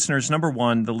two listeners. Number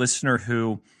one, the listener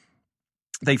who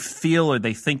they feel or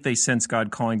they think they sense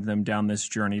God calling them down this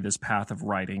journey, this path of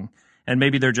writing, and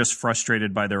maybe they're just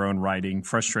frustrated by their own writing,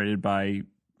 frustrated by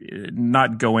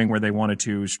not going where they wanted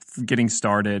to, getting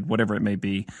started, whatever it may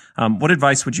be. What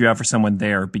advice would you have for someone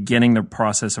there beginning the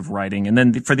process of writing? And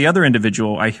then for the other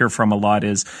individual I hear from a lot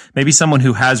is maybe someone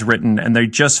who has written and they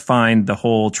just find the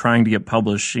whole trying to get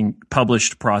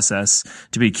published process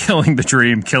to be killing the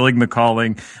dream, killing the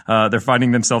calling. They're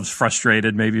finding themselves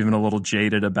frustrated, maybe even a little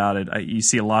jaded about it. You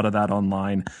see a lot of that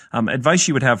online. Advice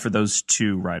you would have for those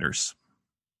two writers?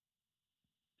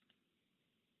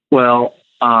 Well,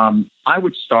 I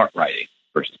would start writing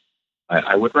first.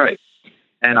 I would write,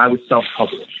 and I would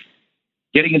self-publish.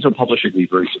 Getting into a publisher can be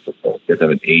very difficult. You have to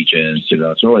have an agent.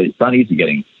 It's not easy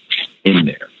getting in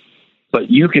there. But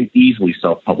you can easily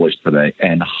self-publish today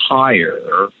and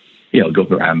hire. Go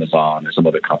through Amazon or some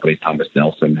other company. Thomas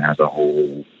Nelson has a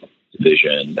whole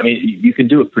division. I mean, you can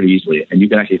do it pretty easily, and you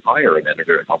can actually hire an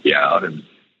editor to help you out and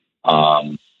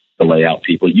the layout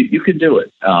people. You can do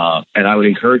it, and I would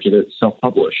encourage you to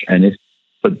self-publish.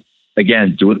 But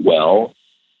again, do it well.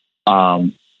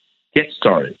 Get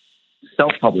started.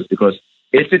 Self-publish, because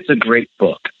if it's a great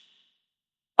book,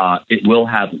 it will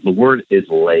have, the word is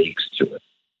legs to it.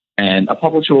 And a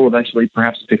publisher will eventually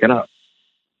perhaps pick it up.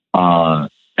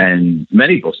 And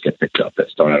many books get picked up that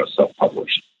start out as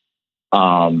self-published.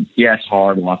 It's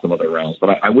hard in lots of other realms,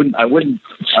 but I wouldn't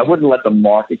let the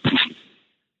market keep you.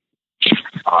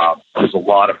 There's a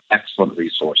lot of excellent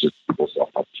resources people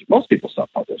self-publish. Most people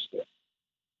self-publish it.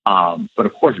 But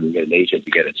of course, if you get an agent,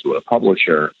 you get into a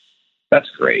publisher, that's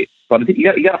great. But I think you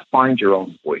got to find your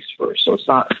own voice first. So it's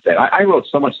not that I wrote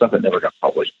so much stuff that never got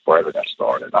published before I ever got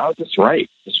started. I was just write.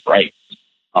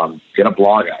 Get a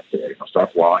blog out there.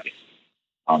 Start blogging.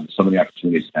 So many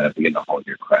opportunities kind of begin to hone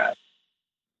your craft.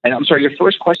 And I'm sorry, your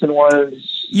first question was?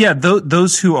 Yeah,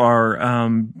 those who are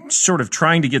sort of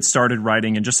trying to get started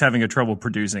writing and just having a trouble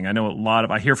producing. I know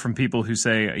I hear from people who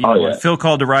say, I feel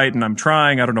called to write and I'm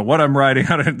trying. I don't know what I'm writing.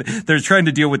 They're trying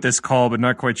to deal with this call, but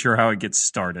not quite sure how it gets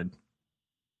started.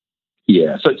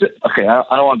 Yeah, so okay,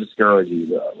 I don't want to discourage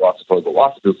you, lots of people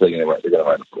thinking they're going to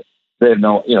write a book. They have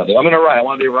no, I'm going to write. I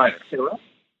want to be a writer.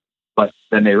 But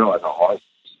then they realize how hard it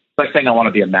is. It's like saying I want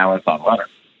to be a marathon runner.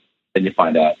 Then you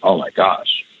find out, oh my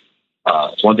gosh.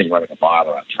 It's one thing running a mile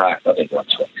on track, I think run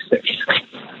 26.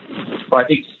 But I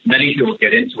think many people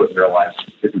get into it and realize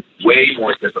this is way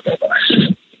more difficult than I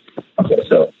think. Okay,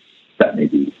 so that may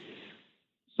be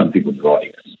some people's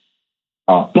audience.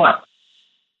 But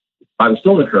I would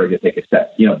still encourage you to take a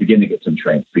step. Begin to get some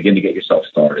training, begin to get yourself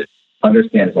started.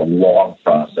 Understand it's a long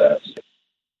process.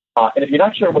 And if you're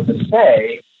not sure what to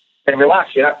say, then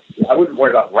relax. I wouldn't worry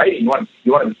about writing. You want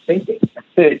to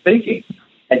be thinking.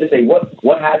 And to say,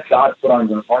 what has God put on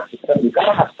your heart to say? You've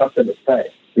got to have something to say.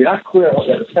 If you're not clear on what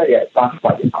you have to say yet, it's not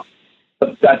quite enough.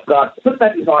 But that God put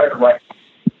that desire to write.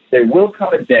 There will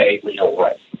come a day when you'll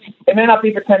write. It may not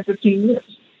be for 10, 15 years.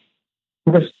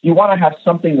 Because you want to have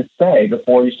something to say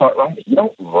before you start writing. You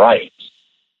don't write.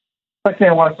 It's like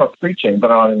saying I want to start preaching,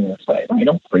 but I don't have anything to say. No, you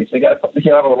don't preach. You got to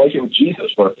have a relationship with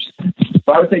Jesus first.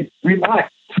 So I would say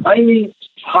relax. Timing.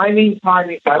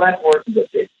 My last word is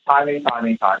this. Timing.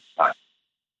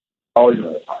 Always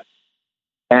another time.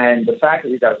 And the fact that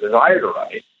you've got a desire to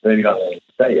write, maybe you don't know what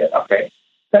to say yet, okay,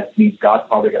 that means God's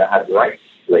probably going to have you write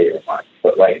later in life.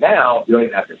 But right now, you don't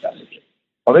even have your message.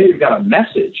 Or maybe you've got a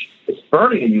message, it's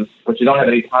burning in you, but you don't have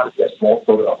any time to get small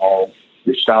children at home,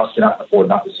 your spouse cannot afford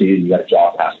not to see you, you got a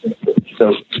job passing.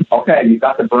 So, okay, you've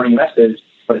got the burning message,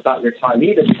 but it's not your time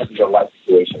either because of your life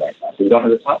situation right now. So you don't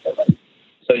have the time for it.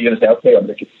 So you're going to say, okay, I'm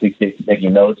going to keep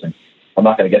taking notes, and I'm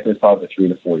not going to get to this probably for 3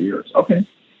 to 4 years. Okay.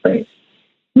 Right.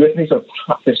 With me, so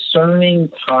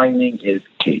discerning timing is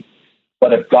key.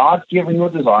 But if God's given you a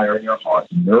desire in your heart,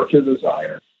 nurture the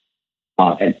desire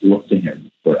and look to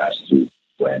Him for as to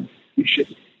when you should.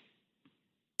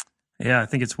 Yeah, I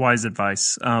think it's wise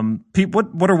advice.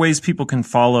 What are ways people can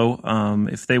follow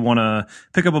if they want to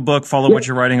pick up a book, follow what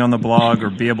you're writing on the blog,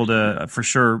 or be able to, for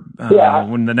sure,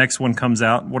 when the next one comes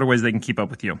out, what are ways they can keep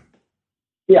up with you?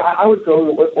 Yeah, I would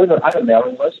go I have a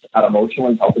mailing list at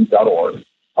emotionallyhealthy.org.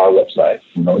 Our website,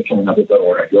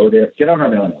 emotionallyhealthy.org. I go there, get on our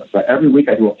mailing list. Right? Every week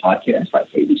I do a podcast.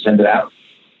 We send it out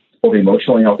for the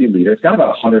Emotionally Healthy Leader. It's got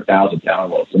about 100,000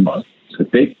 downloads a month. It's a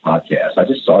big podcast. I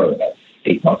just started about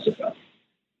 8 months ago.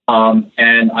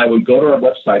 And I would go to our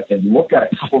website and look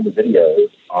at a couple of the videos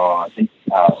on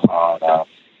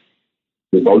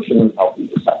emotionally healthy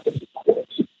discipleship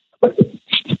course. But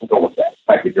go with that. In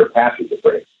fact, if you're a pastor, it's a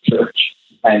great church,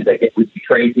 and we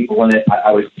train people in it.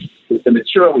 The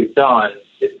material we've done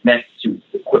is meant to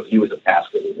equip you as a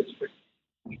pastor in this ministry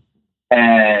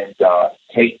and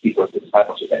take people to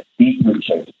discipleship and deeply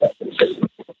change that.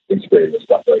 Integrating this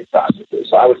stuff very practically.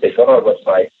 So I would say go to our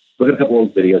website, look at a couple of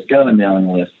videos, get on the mailing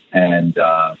list, and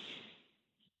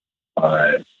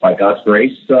by God's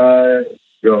grace,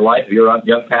 your life, if you're a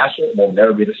young pastor, will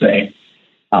never be the same,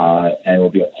 and it will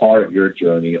be a part of your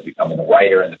journey of becoming a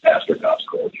writer and the pastor God's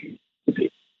called you to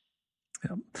be.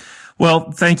 Yeah.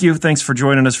 Well, thank you. Thanks for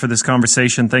joining us for this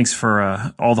conversation. Thanks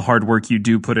for all the hard work you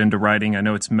do put into writing. I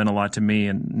know it's meant a lot to me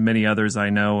and many others I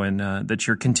know, and that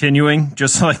you're continuing,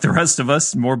 just like the rest of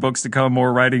us. More books to come,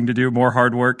 more writing to do, more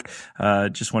hard work.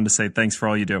 Just wanted to say thanks for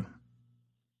all you do.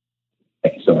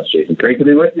 Thank you so much, Jason. Great to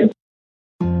be with you.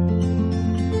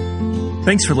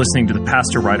 Thanks for listening to the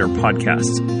Pastor Writer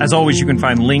Podcast. As always, you can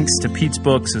find links to Pete's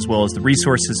books as well as the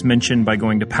resources mentioned by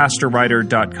going to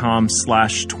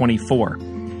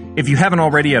pastorwriter.com/24. If you haven't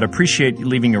already, I'd appreciate you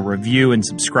leaving a review and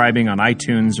subscribing on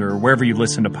iTunes or wherever you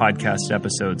listen to podcast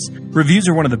episodes. Reviews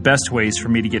are one of the best ways for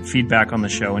me to get feedback on the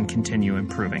show and continue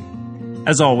improving.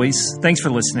 As always, thanks for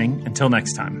listening. Until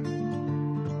next time.